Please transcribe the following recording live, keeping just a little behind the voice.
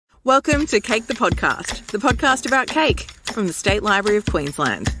Welcome to Cake the podcast about cake from the State Library of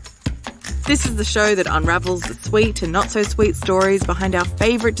Queensland. This is the show that unravels the sweet and not so sweet stories behind our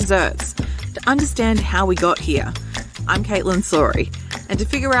favourite desserts to understand how we got here. I'm Kaitlyn Sawrey, and to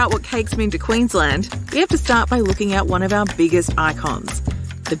figure out what cakes mean to Queensland, we have to start by looking at one of our biggest icons,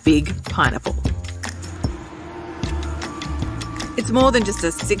 the big pineapple. It's more than just a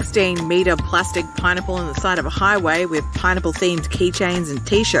 16-metre plastic pineapple on the side of a highway with pineapple-themed keychains and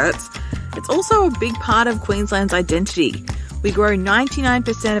T-shirts. It's also a big part of Queensland's identity. We grow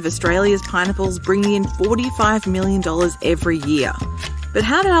 99% of Australia's pineapples, bringing in $45 million every year. But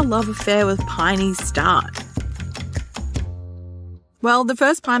how did our love affair with pineys start? Well, the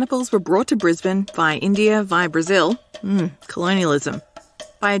first pineapples were brought to Brisbane via India, via Brazil, colonialism,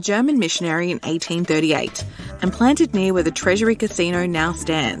 by a German missionary in 1838 and planted near where the Treasury Casino now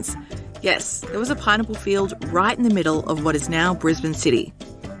stands. Yes, there was a pineapple field right in the middle of what is now Brisbane City.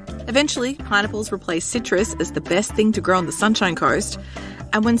 Eventually, pineapples replaced citrus as the best thing to grow on the Sunshine Coast,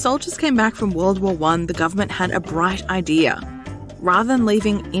 and when soldiers came back from World War I, the government had a bright idea. Rather than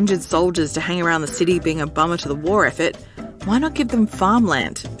leaving injured soldiers to hang around the city being a bummer to the war effort, why not give them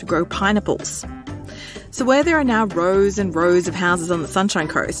farmland to grow pineapples? So where there are now rows and rows of houses on the Sunshine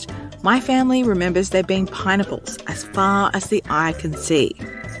Coast, my family remembers there being pineapples as far as the eye can see.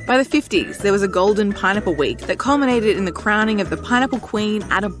 By the 50s, there was a golden pineapple week that culminated in the crowning of the Pineapple Queen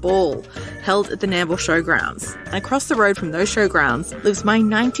at a ball held at the Nambour Showgrounds. And across the road from those showgrounds lives my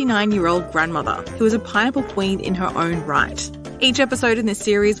 99-year-old grandmother, who is a pineapple queen in her own right. Each episode in this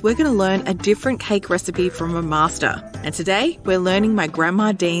series, we're going to learn a different cake recipe from a master. And today, we're learning my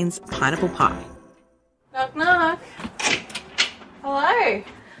Grandma Dean's pineapple pie. Knock, knock. Hello.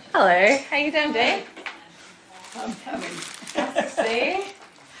 Hello. How you doing, Dean? I'm coming. See?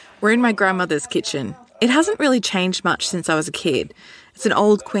 We're in my grandmother's kitchen. It hasn't really changed much since I was a kid. It's an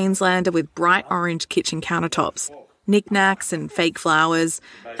old Queenslander with bright orange kitchen countertops, knickknacks and fake flowers,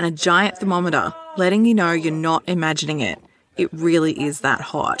 and a giant thermometer, letting you know you're not imagining it. It really is that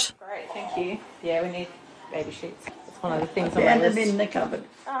hot. Great, thank you. Yeah, we need baby sheets. It's one of the things on my list. In the cupboard.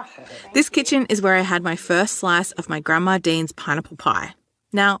 This kitchen is where I had my first slice of my Grandma Dean's pineapple pie.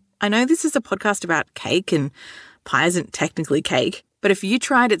 Now, I know this is a podcast about cake, and pie isn't technically cake, but if you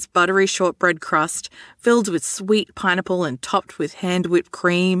tried its buttery shortbread crust, filled with sweet pineapple and topped with hand-whipped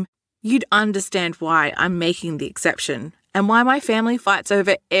cream, you'd understand why I'm making the exception, and why my family fights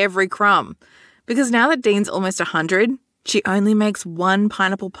over every crumb. Because now that Dean's almost 100, she only makes one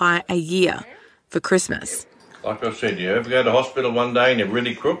pineapple pie a year for Christmas. Like I said, you ever go to hospital one day and you're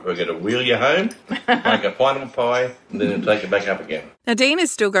really crook, we're going to wheel you home, make a pineapple pie, and then take it back up again. Now, Dean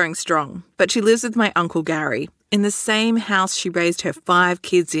is still going strong, but she lives with my Uncle Gary in the same house she raised her 5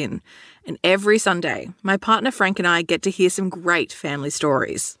 kids in. And every Sunday, my partner Frank and I get to hear some great family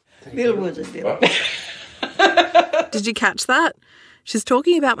stories. Bill was a Bill. Did you catch that? She's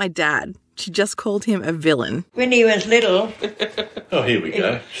talking about my dad. She just called him a villain. When he was little... Oh, here we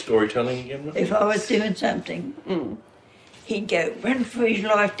go. Storytelling again. If I was doing something, he'd go run for his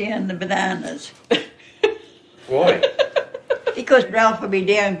life down the bananas. Why? Because Ralph would be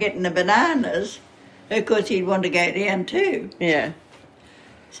down getting the bananas. Of course, he'd want to go down too. Yeah.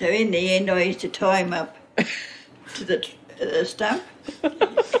 So in the end, I used to tie him up to the stump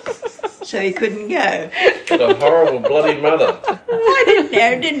so he couldn't go. What a horrible bloody mother.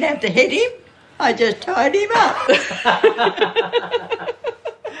 I didn't have to hit him. I just tied him up.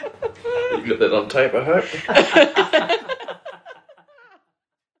 You got that on tape, I hope?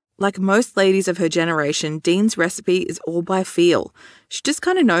 Like most ladies of her generation, Dean's recipe is all by feel. She just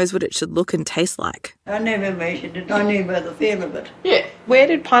kind of knows what it should look and taste like. I never measured it. I knew by the feel of it. Yeah. Where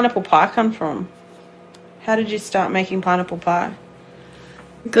did pineapple pie come from? How did you start making pineapple pie?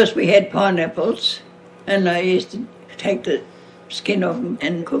 Because we had pineapples, and I used to take the skin off them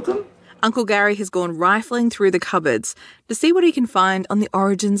and cook them. Uncle Gary has gone rifling through the cupboards to see what he can find on the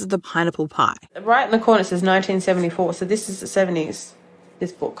origins of the pineapple pie. Right in the corner it says 1974, so this is the 70s,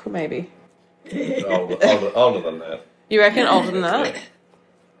 this book, maybe. Older than that. You reckon older than that?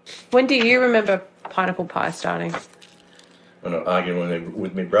 When do you remember pineapple pie starting? When I'm arguing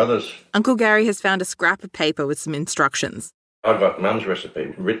with my brothers. Uncle Gary has found a scrap of paper with some instructions. I've got Mum's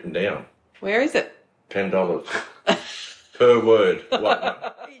recipe written down. Where is it? $10 per word.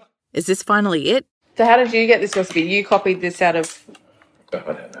 What? Is this finally it? So how did you get this recipe? You copied this out of I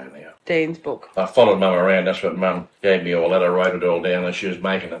don't know now. Dean's book. I followed Mum around. That's what Mum gave me all that. I wrote it all down as she was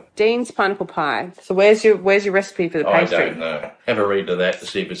making it. Dean's pineapple pie. So where's your recipe for the pastry? I don't know. Have a read of that to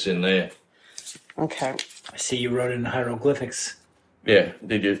see if it's in there. Okay. I see you wrote in hieroglyphics. Yeah.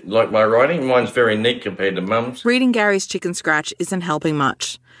 Did you like my writing? Mine's very neat compared to Mum's. Reading Gary's chicken scratch isn't helping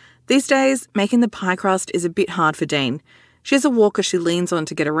much. These days, making the pie crust is a bit hard for Dean. She has a walker she leans on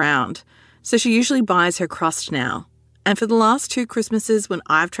to get around, so she usually buys her crust now. And for the last 2 Christmases when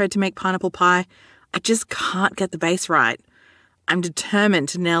I've tried to make pineapple pie, I just can't get the base right. I'm determined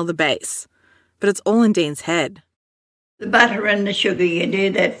to nail the base, but it's all in Dean's head. The butter and the sugar, you do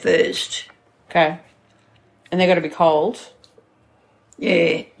that first. Okay. And they've got to be cold.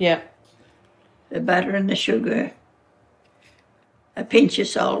 Yeah. Yeah. The butter and the sugar. A pinch of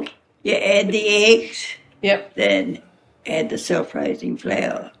salt. You add the eggs. Yep. Then add the self-raising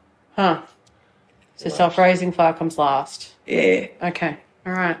flour. Huh. So self-raising flour comes last. Yeah. Okay.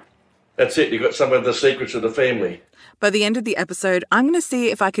 All right. That's it. You've got some of the secrets of the family. By the end of the episode, I'm going to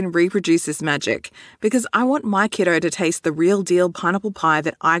see if I can reproduce this magic because I want my kiddo to taste the real deal pineapple pie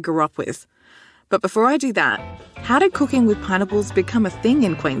that I grew up with. But before I do that, how did cooking with pineapples become a thing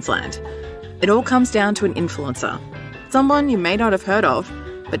in Queensland? It all comes down to an influencer. Someone you may not have heard of,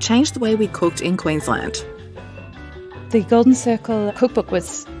 but changed the way we cooked in Queensland. The Golden Circle cookbook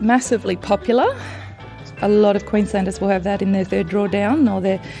was massively popular. A lot of Queenslanders will have that in their third drawer down, or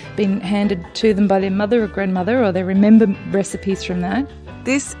they've been handed to them by their mother or grandmother, or they remember recipes from that.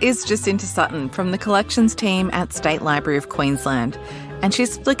 This is Jacinta Sutton from the collections team at State Library of Queensland, and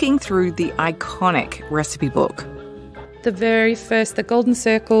she's flicking through the iconic recipe book. The very first, the Golden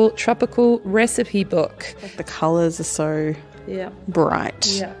Circle Tropical Recipe Book. The colours are so bright.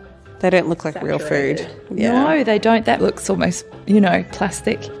 Yeah. They don't look like real food. No, they don't. That looks almost,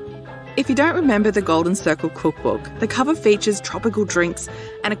 plastic. If you don't remember the Golden Circle cookbook, the cover features tropical drinks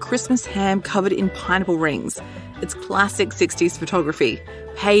and a Christmas ham covered in pineapple rings. It's classic 60s photography,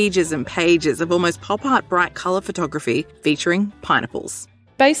 pages and pages of almost pop art bright colour photography featuring pineapples.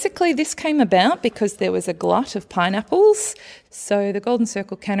 Basically, this came about because there was a glut of pineapples. So the Golden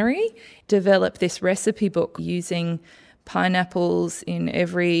Circle Cannery developed this recipe book using pineapples in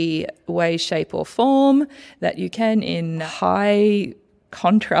every way, shape or form that you can in high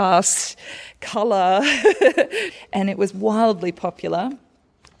contrast, colour, and it was wildly popular.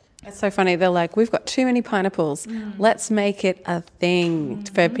 It's so funny. They're like, we've got too many pineapples. Let's make it a thing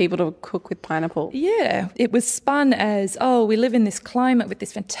for people to cook with pineapple. Yeah, it was spun as, we live in this climate with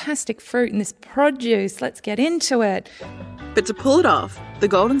this fantastic fruit and this produce. Let's get into it. But to pull it off, the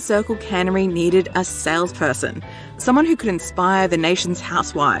Golden Circle Cannery needed a salesperson, someone who could inspire the nation's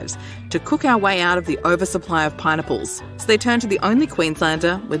housewives to cook our way out of the oversupply of pineapples. So they turned to the only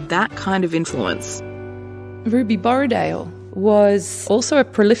Queenslander with that kind of influence. Ruby Borrowdale was also a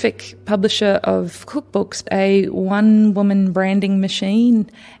prolific publisher of cookbooks, a one-woman branding machine,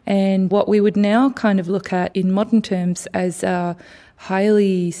 and what we would now kind of look at in modern terms as a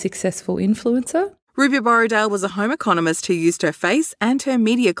highly successful influencer. Ruby Borrowdale was a home economist who used her face and her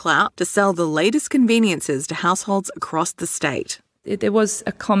media clout to sell the latest conveniences to households across the state. There was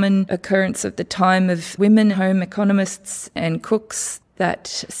a common occurrence at the time of women home economists and cooks that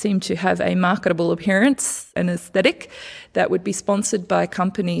seemed to have a marketable appearance and aesthetic that would be sponsored by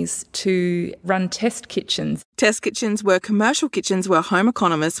companies to run test kitchens. Test kitchens were commercial kitchens where home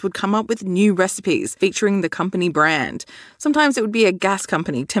economists would come up with new recipes featuring the company brand. Sometimes it would be a gas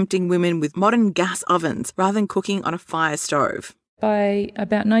company tempting women with modern gas ovens rather than cooking on a fire stove. By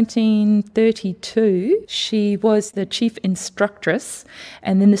about 1932, she was the chief instructress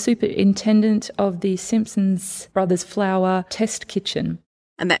and then the superintendent of the Simpsons Brothers Flour test kitchen.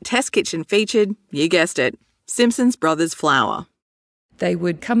 And that test kitchen featured, you guessed it, Simpsons Brothers Flour. They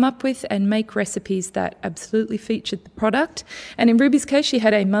would come up with and make recipes that absolutely featured the product. And in Ruby's case, she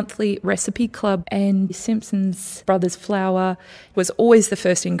had a monthly recipe club, and Simpsons Brothers Flour was always the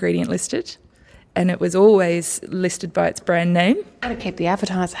first ingredient listed. And it was always listed by its brand name. Got to keep the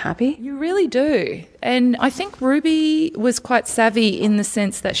advertiser happy. You really do. And I think Ruby was quite savvy in the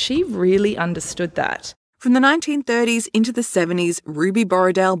sense that she really understood that. From the 1930s into the 70s, Ruby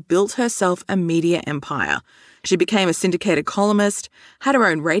Borrowdale built herself a media empire. She became a syndicated columnist, had her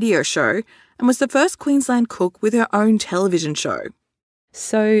own radio show, and was the first Queensland cook with her own television show.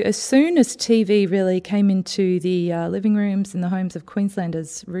 So as soon as TV really came into the living rooms and the homes of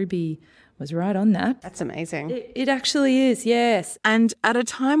Queenslanders, Ruby was right on that. That's amazing. It actually is, yes. And at a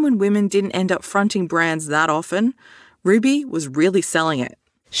time when women didn't end up fronting brands that often, Ruby was really selling it.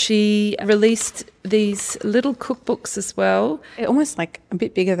 She released these little cookbooks as well. They're almost like a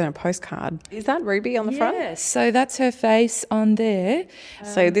bit bigger than a postcard. Is that Ruby on the front? Yes, so that's her face on there.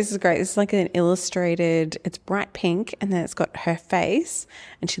 So this is great. This is like an illustrated, it's bright pink, and then it's got her face,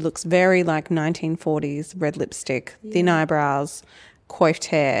 and she looks very like 1940s, red lipstick, thin eyebrows, coiffed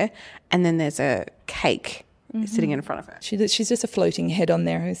hair, and then there's a cake sitting in front of her. She's just a floating head on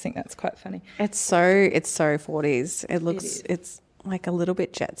there. I think that's quite funny. It's so 40s. It looks, it's like a little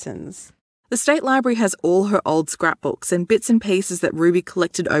bit Jetsons. The State Library has all her old scrapbooks and bits and pieces that Ruby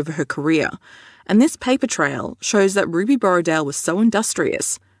collected over her career. And this paper trail shows that Ruby Borrowdale was so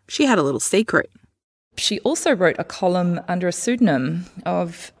industrious, she had a little secret. She also wrote a column under a pseudonym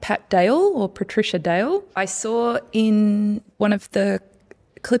of Pat Dale or Patricia Dale. I saw in one of the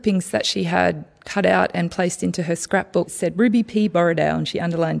clippings that she had cut out and placed into her scrapbook said Ruby P. Borrowdale, and she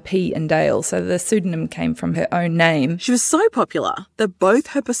underlined P and Dale, so the pseudonym came from her own name. She was so popular that both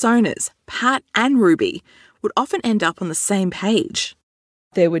her personas, Pat and Ruby, would often end up on the same page.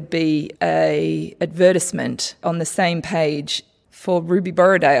 There would be a advertisement on the same page for Ruby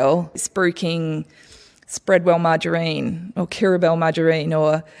Borrowdale spruiking Spreadwell margarine or Kirabelle margarine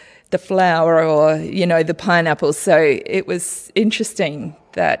or the flour or, the pineapples. So it was interesting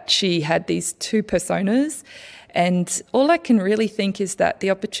that she had these two personas. And all I can really think is that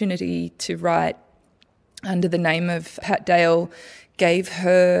the opportunity to write under the name of Pat Dale gave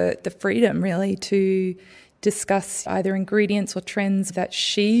her the freedom really to discuss either ingredients or trends that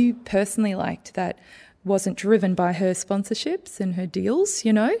she personally liked that wasn't driven by her sponsorships and her deals,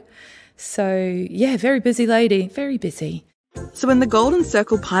 So, yeah, very busy lady, very busy. So when the Golden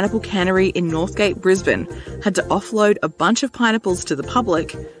Circle Pineapple Cannery in Northgate, Brisbane, had to offload a bunch of pineapples to the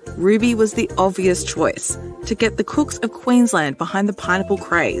public, Ruby was the obvious choice to get the cooks of Queensland behind the pineapple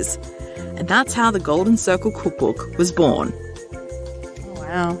craze. And that's how the Golden Circle Cookbook was born.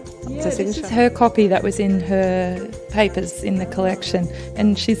 Wow. Yeah, this is her copy that was in her papers in the collection,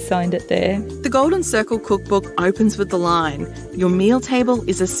 and she's signed it there. The Golden Circle Cookbook opens with the line, "Your meal table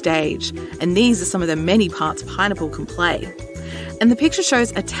is a stage, and these are some of the many parts pineapple can play." And the picture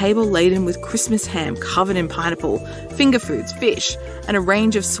shows a table laden with Christmas ham covered in pineapple, finger foods, fish, and a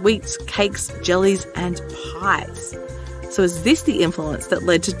range of sweets, cakes, jellies, and pies. So is this the influence that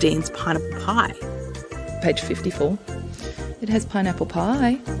led to Dean's pineapple pie? Page 54. It has pineapple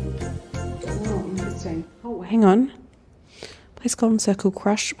pie. Oh, interesting. Oh, hang on. Place Golden Circle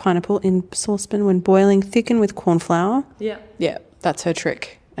crushed pineapple in saucepan when boiling, thicken with corn flour. Yeah. Yeah, that's her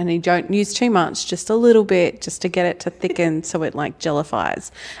trick. And you don't use too much, just a little bit, just to get it to thicken so it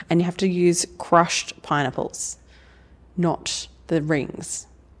jellifies. And you have to use crushed pineapples, not the rings.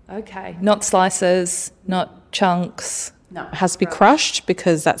 Okay. Not slices, not chunks. No, it has to be crushed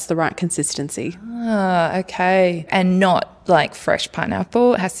because that's the right consistency. Ah, okay. And not like fresh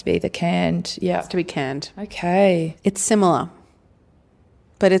pineapple. It has to be the canned. Yeah. It has to be canned. Okay. It's similar,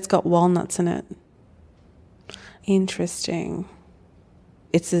 but it's got walnuts in it. Interesting.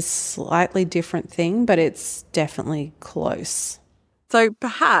 It's a slightly different thing, but it's definitely close. So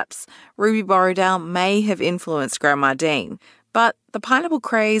perhaps Ruby Borrowdale may have influenced Grandma Dean, but the pineapple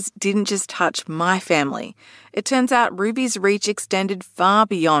craze didn't just touch my family. It turns out Ruby's reach extended far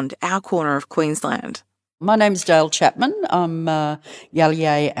beyond our corner of Queensland. My name's Dale Chapman. I'm a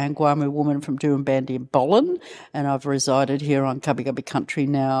Yalyaye and Guamu woman from Doombandy and Bollin, and I've resided here on Cubby Gubby country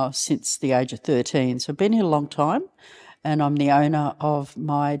now since the age of 13. So I've been here a long time, and I'm the owner of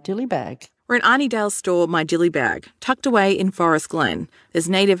my Dilly bag. We're in Aunty Dale's store, My Dilly Bag, tucked away in Forest Glen. There's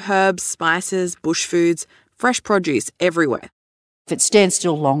native herbs, spices, bush foods, fresh produce everywhere. If it stands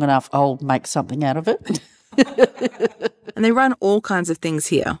still long enough, I'll make something out of it. And they run all kinds of things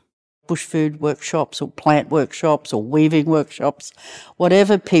here. Bush food workshops or plant workshops or weaving workshops,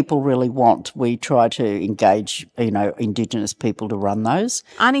 whatever people really want, we try to engage, Indigenous people to run those.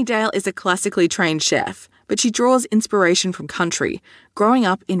 Aunty Dale is a classically trained chef, but she draws inspiration from country, growing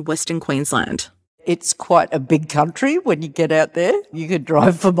up in Western Queensland. It's quite a big country when you get out there. You could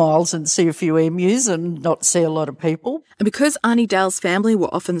drive for miles and see a few emus and not see a lot of people. And because Aunty Dale's family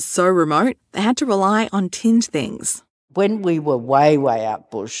were often so remote, they had to rely on tinned things. When we were way, way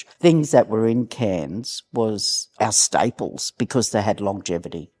out bush, things that were in cans was our staples because they had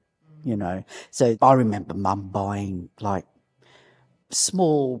longevity, So I remember Mum buying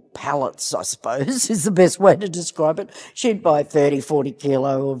small pallets, I suppose, is the best way to describe it. She'd buy 30, 40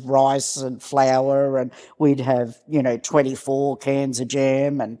 kilo of rice and flour, and we'd have, 24 cans of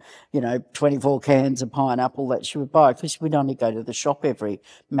jam and, 24 cans of pineapple that she would buy because we'd only go to the shop every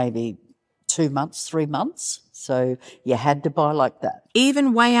maybe 2 months, 3 months. So you had to buy like that.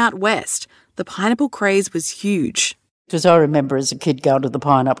 Even way out west, the pineapple craze was huge. Because I remember as a kid going to the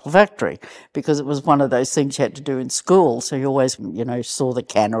pineapple factory because it was one of those things you had to do in school. So you always, saw the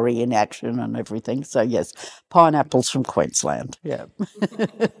cannery in action and everything. So, yes, pineapples from Queensland, yeah.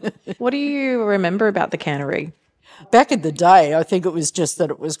 What do you remember about the cannery? Back in the day, I think it was just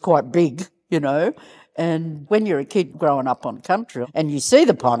that it was quite big. you know. And when you're a kid growing up on country and you see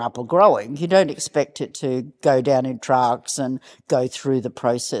the pineapple growing, you don't expect it to go down in trucks and go through the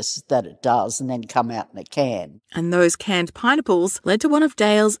process that it does and then come out in a can. And those canned pineapples led to one of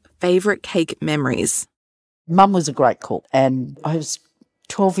Dale's favourite cake memories. Mum was a great cook, and I was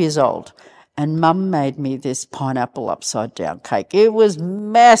 12 years old, and Mum made me this pineapple upside-down cake. It was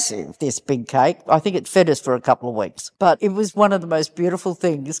massive, this big cake. I think it fed us for a couple of weeks. But it was one of the most beautiful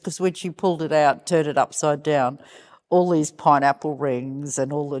things because when she pulled it out, turned it upside down, all these pineapple rings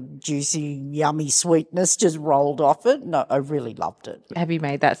and all the juicy, yummy sweetness just rolled off it. No, I really loved it. Have you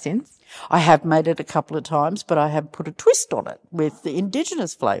made that since? I have made it a couple of times, but I have put a twist on it with the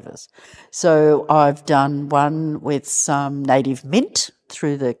Indigenous flavours. So I've done one with some native mint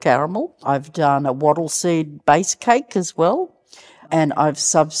through the caramel. I've done a wattle seed base cake as well. And I've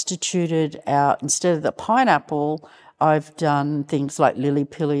substituted out, instead of the pineapple, I've done things like lily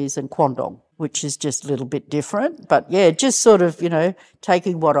pillies and quandong, which is just a little bit different. But yeah, just sort of,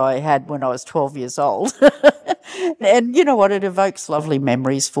 taking what I had when I was 12 years old. And you know what? It evokes lovely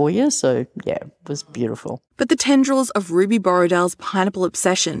memories for you. So yeah, it was beautiful. But the tendrils of Ruby Borrowdale's pineapple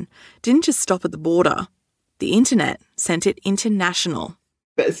obsession didn't just stop at the border. The internet sent it international.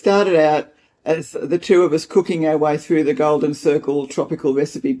 But it started out as the two of us cooking our way through the Golden Circle tropical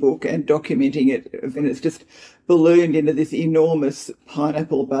recipe book and documenting it, and it's just ballooned into this enormous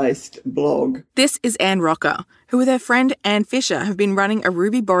pineapple-based blog. This is Anne Rocker, who with her friend Anne Fisher have been running a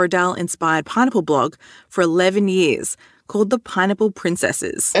Ruby Borrowdale-inspired pineapple blog for 11 years called The Pineapple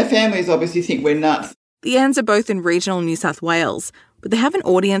Princesses. Our families obviously think we're nuts. The Annes are both in regional New South Wales, but they have an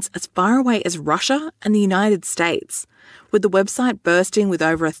audience as far away as Russia and the United States, with the website bursting with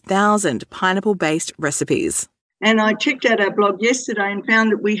over 1,000 pineapple-based recipes. And I checked out our blog yesterday and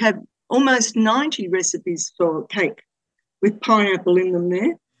found that we have almost 90 recipes for cake with pineapple in them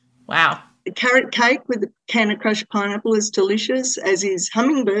there. Wow. The carrot cake with the can of crushed pineapple is delicious, as is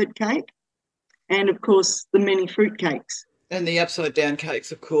hummingbird cake, and, of course, the many fruit cakes. And the upside-down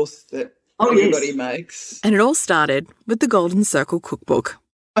cakes, of course, that everybody makes. And it all started with the Golden Circle Cookbook.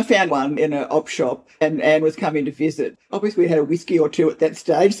 I found one in an op shop and Anne was coming to visit. Obviously, we had a whiskey or two at that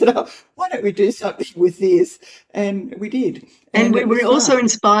stage, so why don't we do something with this? And we did. And we were also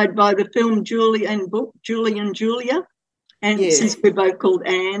inspired by the film Julie and Julia. And since we're both called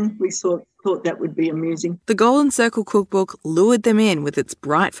Anne, we thought that would be amusing. The Golden Circle Cookbook lured them in with its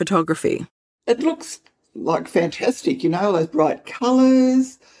bright photography. It looks like fantastic, those bright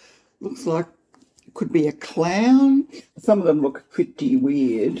colours. Looks like it could be a clown. Some of them look pretty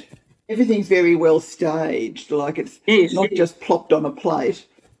weird. Everything's very well staged, like it's not just plopped on a plate.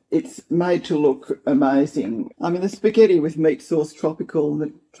 It's made to look amazing. I mean, the spaghetti with meat sauce tropical on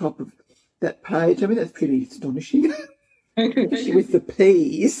the top of that page, I mean, that's pretty astonishing. Especially with the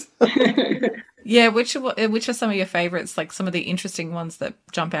peas. Yeah, which are some of your favourites, like some of the interesting ones that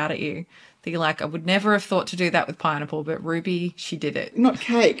jump out at you? That you're like, I would never have thought to do that with pineapple, but Ruby, she did it. Not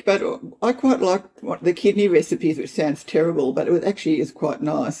cake, but I quite like the kidney recipes, which sounds terrible, but it actually is quite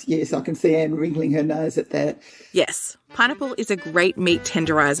nice. Yes, I can see Anne wrinkling her nose at that. Yes, pineapple is a great meat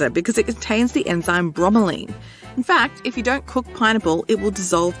tenderizer because it contains the enzyme bromelain. In fact, if you don't cook pineapple, it will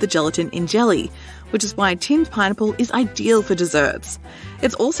dissolve the gelatin in jelly, which is why tinned pineapple is ideal for desserts.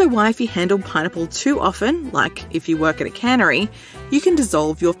 It's also why if you handle pineapple too often, like if you work at a cannery, you can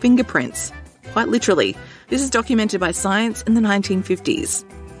dissolve your fingerprints. Quite literally. This is documented by science in the 1950s.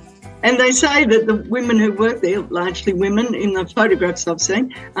 And they say that the women who work there, largely women in the photographs I've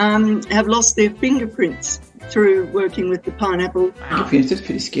seen, have lost their fingerprints through working with the pineapple. Fingerprints, that's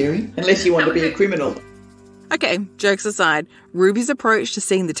pretty scary, unless you want to be a criminal. Okay, jokes aside, Ruby's approach to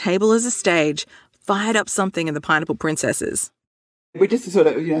seeing the table as a stage fired up something in the Pineapple Princesses. We just sort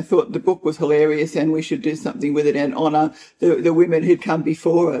of, thought the book was hilarious and we should do something with it and honour the women who'd come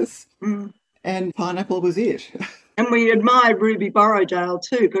before us. Mm. And pineapple was it. And we admired Ruby Borrowdale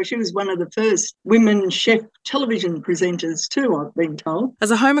too, because she was one of the first women chef television presenters too, I've been told.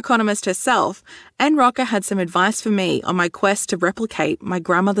 As a home economist herself, Anne Rocker had some advice for me on my quest to replicate my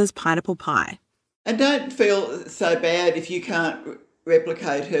grandmother's pineapple pie. And don't feel so bad if you can't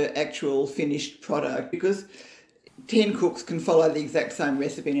replicate her actual finished product, because 10 cooks can follow the exact same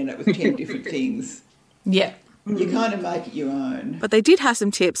recipe and end up with 10 different things. Yeah. You kind of make it your own. But they did have some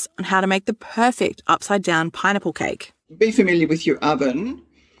tips on how to make the perfect upside-down pineapple cake. Be familiar with your oven.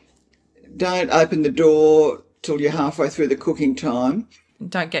 Don't open the door till you're halfway through the cooking time.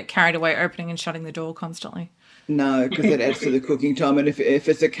 Don't get carried away opening and shutting the door constantly. No, because that adds to the cooking time. And if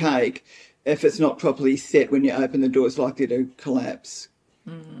it's a cake, if it's not properly set when you open the door, it's likely to collapse.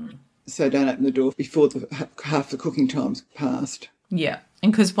 Mm. So don't open the door before half the cooking time's passed. Yeah.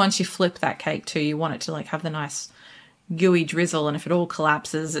 And because once you flip that cake too, you want it to like have the nice gooey drizzle, and if it all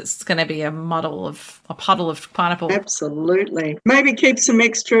collapses, it's going to be a puddle of pineapple. Absolutely. Maybe keep some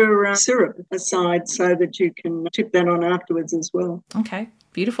extra syrup aside so that you can tip that on afterwards as well. Okay,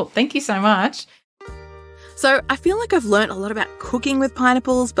 beautiful. Thank you so much. So I feel like I've learnt a lot about cooking with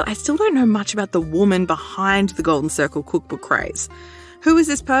pineapples, but I still don't know much about the woman behind the Golden Circle cookbook craze. Who is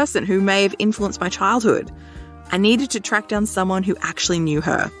this person who may have influenced my childhood? I needed to track down someone who actually knew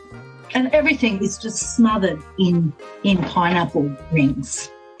her. And everything is just smothered in pineapple rings.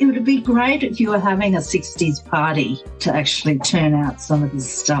 It would be great if you were having a 60s party to actually turn out some of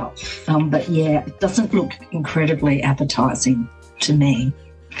this stuff. But yeah, it doesn't look incredibly appetising to me.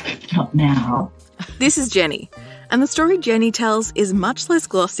 Not now. This is Jenny, and the story Jenny tells is much less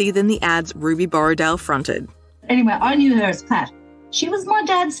glossy than the ads Ruby Borrowdale fronted. Anyway, I knew her as Pat. She was my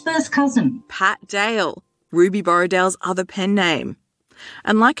dad's first cousin. Pat Dale, Ruby Borrowdale's other pen name.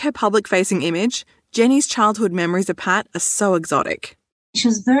 And like her public-facing image, Jenny's childhood memories of Pat are so exotic. She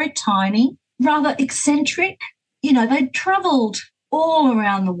was very tiny, rather eccentric. You know, they'd travelled all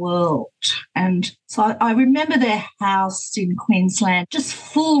around the world. And so I remember their house in Queensland just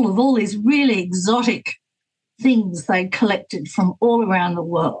full of all these really exotic things they'd collected from all around the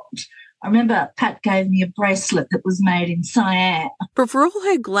world. I remember Pat gave me a bracelet that was made in Siam. But for all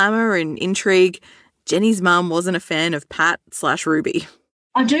her glamour and intrigue, Jenny's mum wasn't a fan of Pat/Ruby.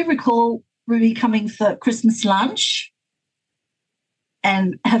 I do recall Ruby coming for Christmas lunch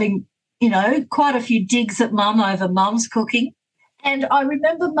and having, you know, quite a few digs at Mum over Mum's cooking. And I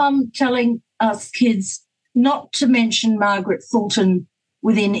remember Mum telling us kids not to mention Margaret Fulton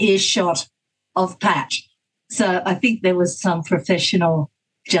within earshot of Pat. So I think there was some professional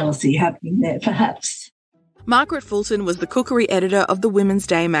jealousy happening there, perhaps. Margaret Fulton was the cookery editor of the Women's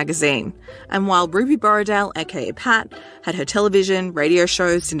Day magazine, and while Ruby Borrowdale, aka Pat, had her television, radio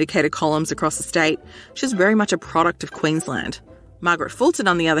shows, syndicated columns across the state, she was very much a product of Queensland. Margaret Fulton,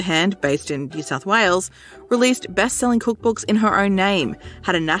 on the other hand, based in New South Wales, released best-selling cookbooks in her own name,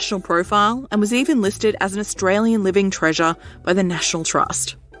 had a national profile, and was even listed as an Australian living treasure by the National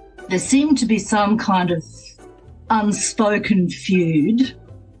Trust. There seemed to be some kind of unspoken feud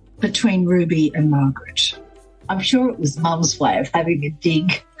between Ruby and Margaret. I'm sure it was Mum's way of having a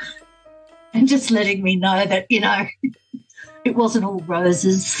dig and just letting me know that, you know, it wasn't all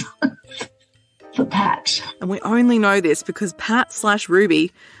roses for Pat. And we only know this because Pat/Ruby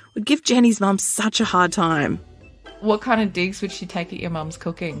would give Jenny's mum such a hard time. What kind of digs would she take at your mum's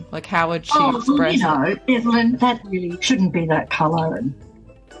cooking? Like, how would she express you know, Evelyn, that really shouldn't be that colour, and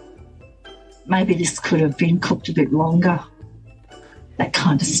maybe this could have been cooked a bit longer. That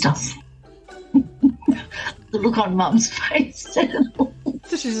kind of stuff. The look on Mum's face. So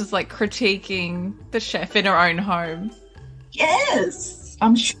she's just like critiquing the chef in her own home. Yes.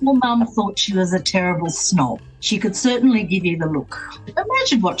 I'm sure Mum thought she was a terrible snob. She could certainly give you the look.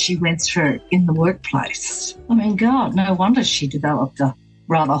 Imagine what she went through in the workplace. I mean, God, no wonder she developed a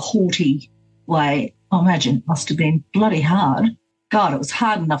rather haughty way. I imagine it must have been bloody hard. God, it was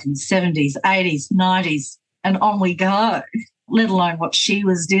hard enough in the 70s, 80s, 90s, and on we go. Let alone what she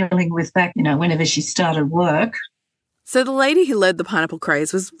was dealing with back, you know, whenever she started work. So the lady who led the pineapple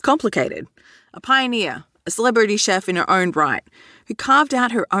craze was complicated. A pioneer, a celebrity chef in her own right, who carved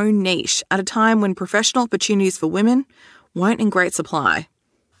out her own niche at a time when professional opportunities for women weren't in great supply.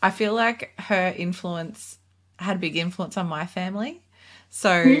 I feel like her influence had a big influence on my family.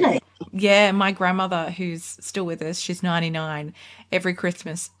 So, really? Yeah, my grandmother, who's still with us, she's 99, every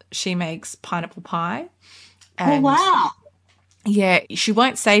Christmas she makes pineapple pie. And wow. Yeah, she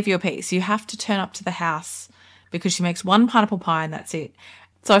won't save you a piece. You have to turn up to the house because she makes one pineapple pie and that's it.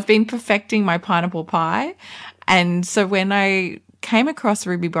 So I've been perfecting my pineapple pie. And so when I came across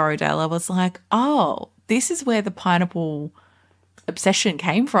Ruby Borrowdale, I was like, oh, this is where the pineapple obsession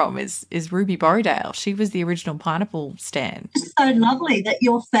came from, is Ruby Borrowdale. She was the original pineapple stan. It's so lovely that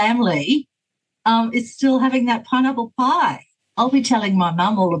your family is still having that pineapple pie. I'll be telling my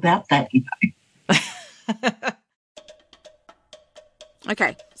mum all about that, you know.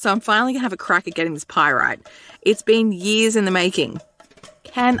 Okay, so I'm finally going to have a crack at getting this pie right. It's been years in the making.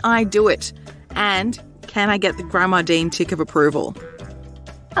 Can I do it? And can I get the Grandma Dean tick of approval?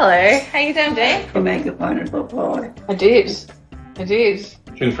 Hello, how you doing, Dean? You make a pineapple pie. I did. It's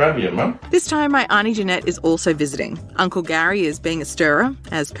in front of you, Mum. This time my Aunty Jeanette is also visiting. Uncle Gary is being a stirrer,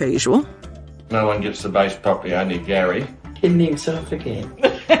 as per usual. No one gets the base properly, only Gary. Kidding himself again.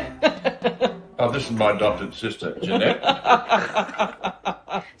 Oh, this is my adopted sister, Jeanette.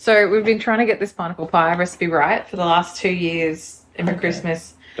 So we've been trying to get this pineapple pie recipe right for the last 2 years every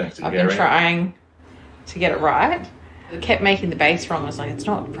Christmas. Thanks to I've Gary. been trying to get it right. It kept making the base wrong. I was like, it's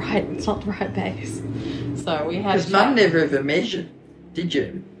not right. It's not the right base. So we had. Because Mum never ever measured, did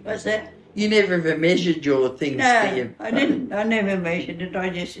you? What's that? You never ever measured your things for No, your... I didn't. I never measured it. I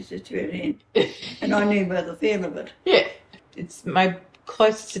just used to turn in. And I knew by the feel of it. Yeah. It's my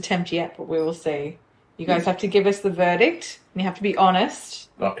closest attempt yet, but we will see. You guys have to give us the verdict, and you have to be honest.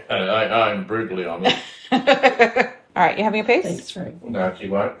 I'm brutally honest. All right, you having a piece? Thanks, Frank. No, she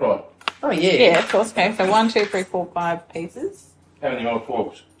won't. Right. Oh, yeah. Yeah, of course. Okay, so 1, 2, 3, 4, 5 pieces. How many old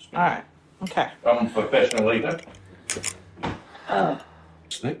forks? All right. Okay. I'm a professional eater. Oh.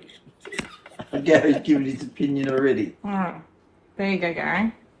 Snick. Gary's given his opinion already. All right. There you go,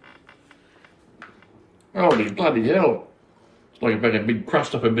 Gary. Holy bloody hell. It's like about a big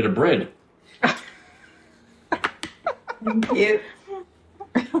crust off a bit of bread. Thank you.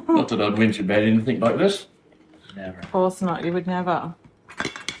 Not that I'd whinge about anything like this. Never. Of course not. You would never.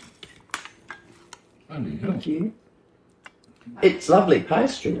 Holy hell. Thank you. It's lovely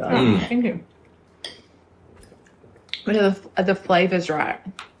pastry, though. Thank you. But are the flavours right?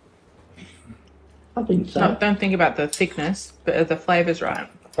 I think so. No, don't think about the thickness, but are the flavours right?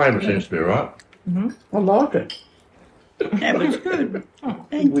 Flavour seems to be right. I like it. That was good.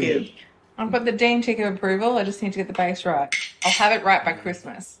 Thank you. I've got the Dean tick of approval. I just need to get the base right. I'll have it right by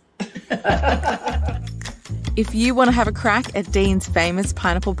Christmas. If you want to have a crack at Dean's famous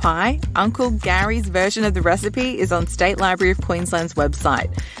pineapple pie, Uncle Gary's version of the recipe is on State Library of Queensland's website,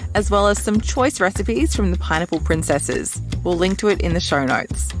 as well as some choice recipes from the Pineapple Princesses. We'll link to it in the show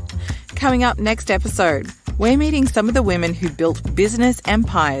notes. Coming up next episode, we're meeting some of the women who built business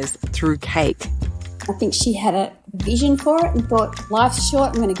empires through cake. I think she had a vision for it and thought, life's short,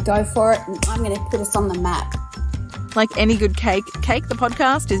 I'm going to go for it and I'm going to put us on the map. Like any good cake, Cake the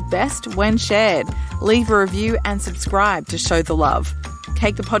Podcast is best when shared. Leave a review and subscribe to show the love.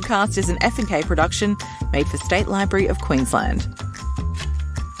 Cake the Podcast is an F&K production made for State Library of Queensland.